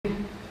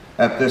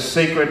at this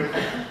sacred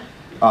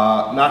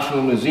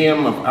National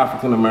Museum of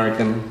African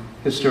American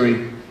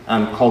History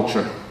and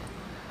Culture.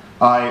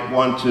 I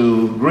want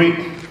to greet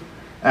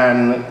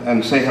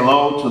and say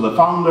hello to the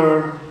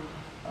founder,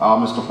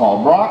 Mr.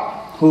 Paul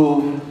Brock,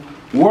 who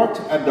worked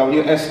at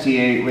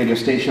WSTA radio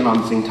station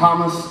on St.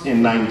 Thomas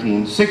in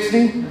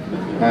 1960.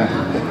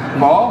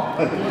 Paul,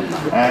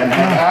 and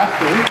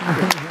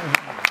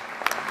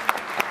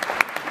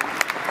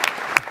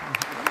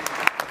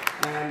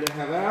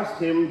have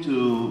asked him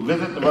to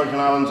visit the Virgin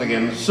Islands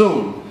again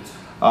soon.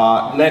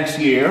 Next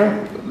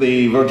year,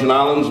 the Virgin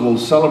Islands will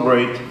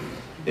celebrate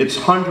its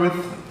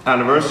 100th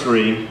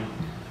anniversary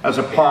as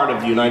a part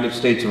of the United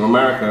States of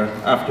America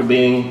after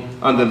being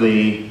under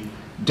the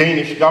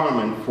Danish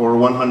government for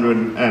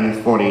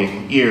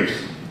 140 years.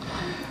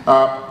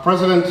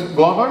 President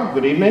Glover,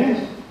 good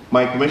evening.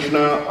 My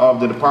Commissioner of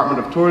the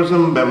Department of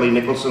Tourism, Beverly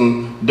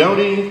Nicholson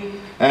Doty,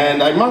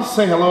 and I must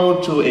say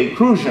hello to a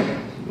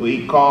Crucian.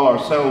 We call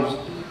ourselves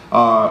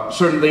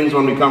certain things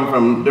when we come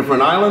from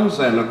different islands,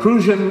 and a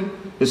Crucian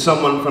is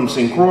someone from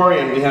St. Croix,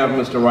 and we have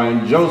Mr.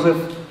 Ryan Joseph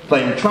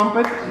playing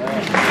trumpet.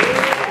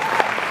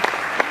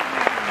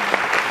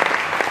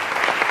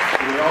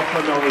 We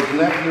know his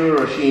nephew,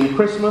 Rasheem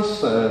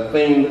Christmas, a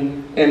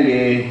famed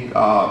NBA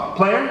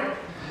player.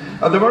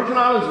 The Virgin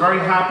Islands is very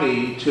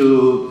happy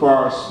for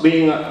our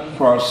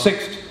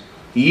 6th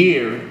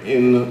year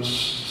in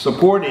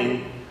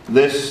supporting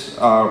this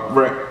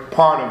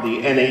part of the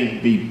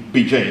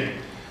NABJ.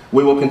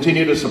 We will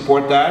continue to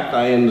support that.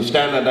 I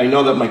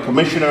know that my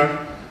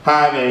commissioner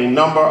have a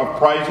number of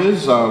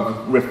prizes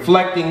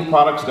reflecting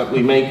products that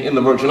we make in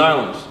the Virgin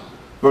Islands.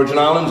 Virgin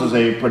Islands is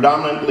a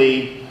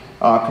predominantly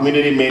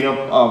community made up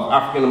of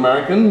African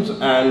Americans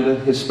and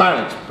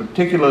Hispanics,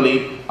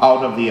 particularly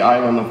out of the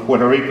island of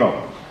Puerto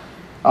Rico.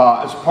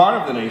 As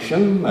part of the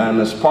nation and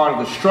as part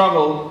of the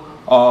struggle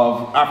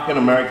of African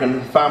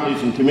American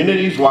families and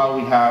communities, while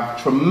we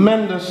have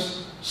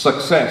tremendous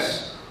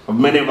success of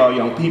many of our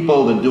young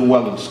people that do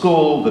well in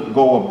school, that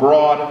go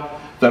abroad,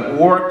 that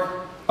work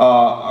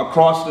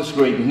across this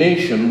great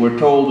nation, we're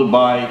told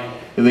by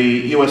the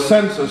U.S.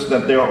 Census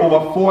that there are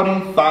over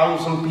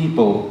 40,000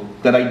 people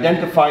that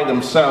identify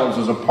themselves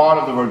as a part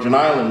of the Virgin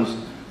Islands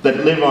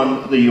that live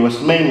on the U.S.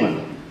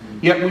 mainland.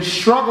 Yet we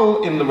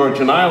struggle in the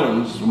Virgin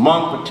Islands,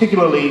 among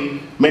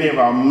particularly many of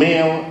our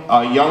male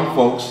young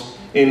folks,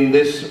 in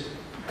this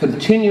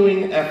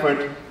continuing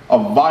effort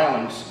of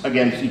violence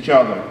against each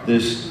other,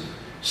 this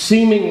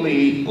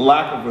seemingly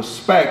lack of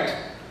respect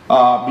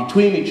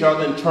between each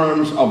other in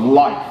terms of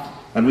life.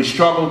 And we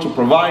struggle to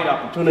provide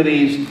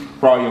opportunities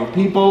for our young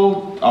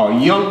people, our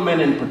young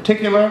men in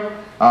particular,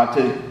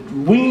 to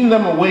wean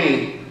them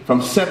away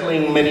from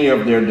settling many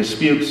of their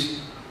disputes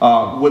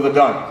with a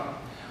gun.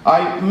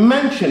 I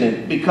mention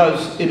it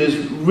because it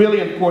is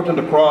really important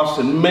across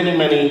in many,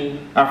 many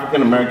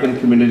African American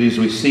communities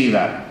we see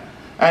that.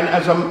 And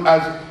as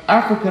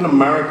African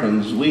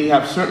Americans, we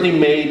have certainly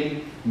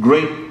made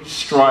great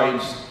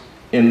strides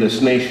in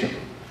this nation.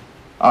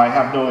 I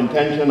have no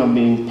intention of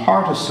being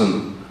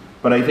partisan,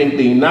 but I think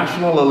the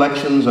national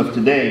elections of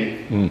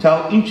today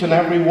tell each and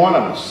every one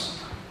of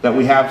us that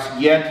we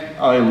have yet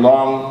a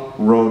long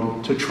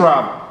road to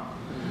travel.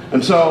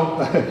 And so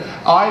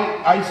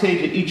I say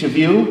to each of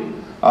you,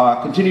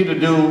 continue to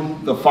do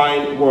the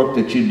fine work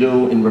that you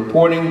do in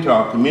reporting to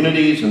our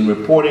communities, in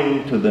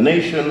reporting to the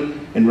nation,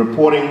 in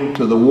reporting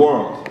to the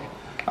world.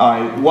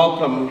 I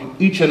welcome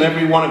each and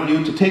every one of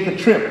you to take a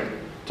trip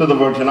to the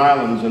Virgin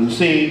Islands and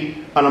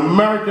see an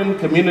American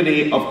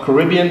community of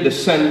Caribbean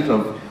descent,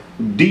 of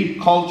deep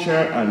culture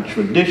and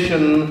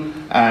tradition,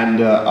 and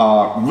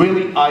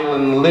really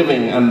island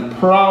living, and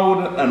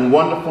proud and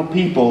wonderful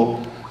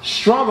people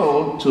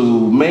struggle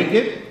to make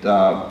it,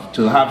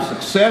 to have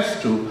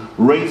success, to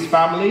raise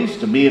families,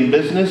 to be in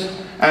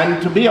business,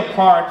 and to be a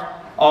part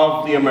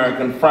of the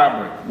American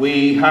fabric.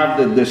 We have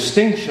the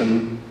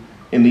distinction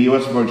in the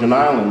U.S. Virgin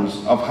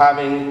Islands of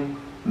having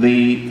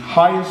the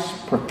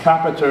highest per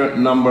capita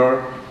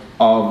number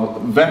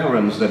of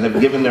veterans that have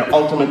given their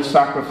ultimate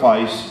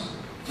sacrifice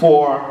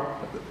for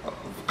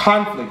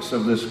conflicts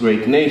of this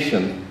great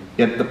nation.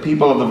 Yet the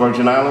people of the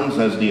Virgin Islands,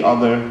 as the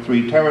other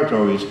 3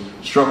 territories,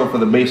 struggle for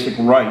the basic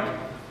right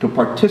to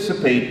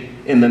participate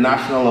in the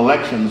national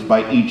elections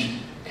by each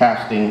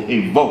casting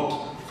a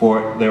vote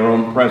for their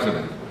own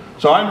president.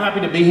 So I'm happy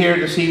to be here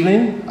this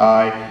evening.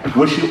 I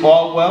wish you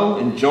all well,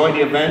 enjoy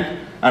the event,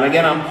 and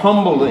again I'm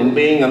humbled in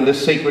being on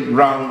this sacred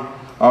ground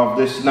of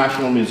this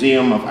National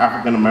Museum of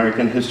African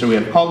American History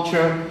and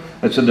Culture.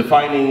 It's a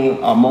defining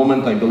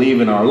moment, I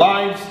believe, in our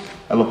lives.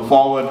 I look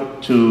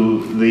forward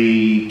to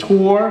the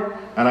tour,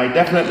 and I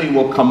definitely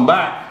will come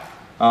back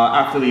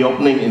after the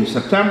opening in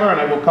September, and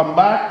I will come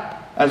back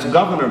as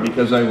governor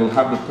because I will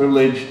have the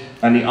privilege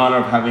and the honor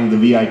of having the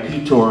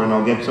VIP tour, and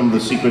I'll get some of the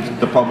secrets that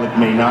the public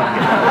may not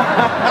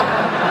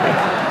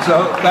get.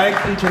 So thanks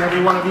each and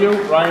every one of you.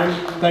 Ryan,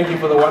 thank you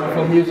for the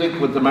wonderful music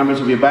with the members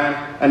of your band,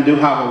 and do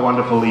have a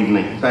wonderful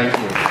evening. Thank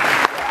you.